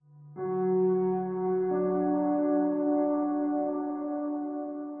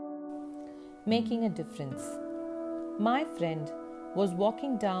making a difference. My friend was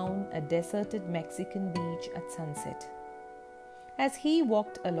walking down a deserted Mexican beach at sunset. As he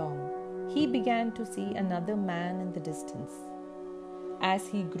walked along, he began to see another man in the distance. As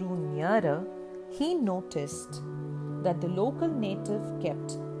he grew nearer, he noticed that the local native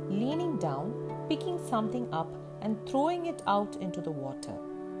kept leaning down, picking something up and throwing it out into the water.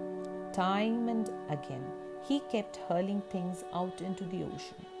 Time and again, he kept hurling things out into the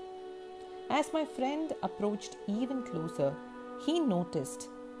ocean. As my friend approached even closer, he noticed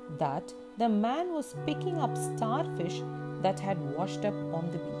that the man was picking up starfish that had washed up on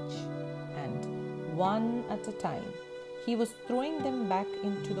the beach, and one at a time, he was throwing them back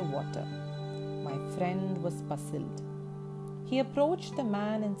into the water. My friend was puzzled. He approached the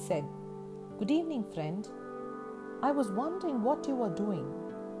man and said, "Good evening, friend. I was wondering what you were doing."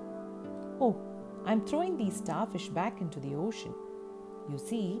 "Oh, I'm throwing these starfish back into the ocean. You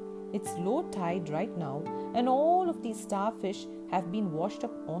see, it's low tide right now, and all of these starfish have been washed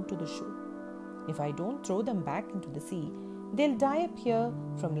up onto the shore. If I don't throw them back into the sea, they'll die up here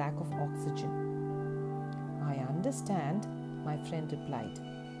from lack of oxygen." "I understand," my friend replied,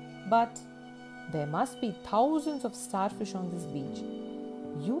 "but there must be thousands of starfish on this beach.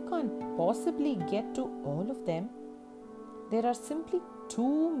 You can't possibly get to all of them. There are simply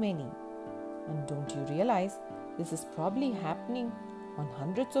too many. And don't you realize this is probably happening on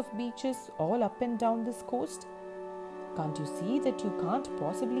hundreds of beaches all up and down this coast? Can't you see that you can't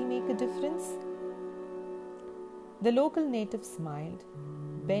possibly make a difference?" The local native smiled,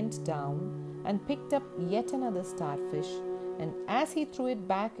 bent down, and picked up yet another starfish, and as he threw it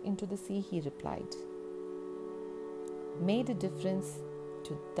back into the sea, he replied, "Made a difference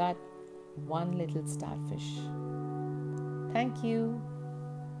to that one little starfish." Thank you.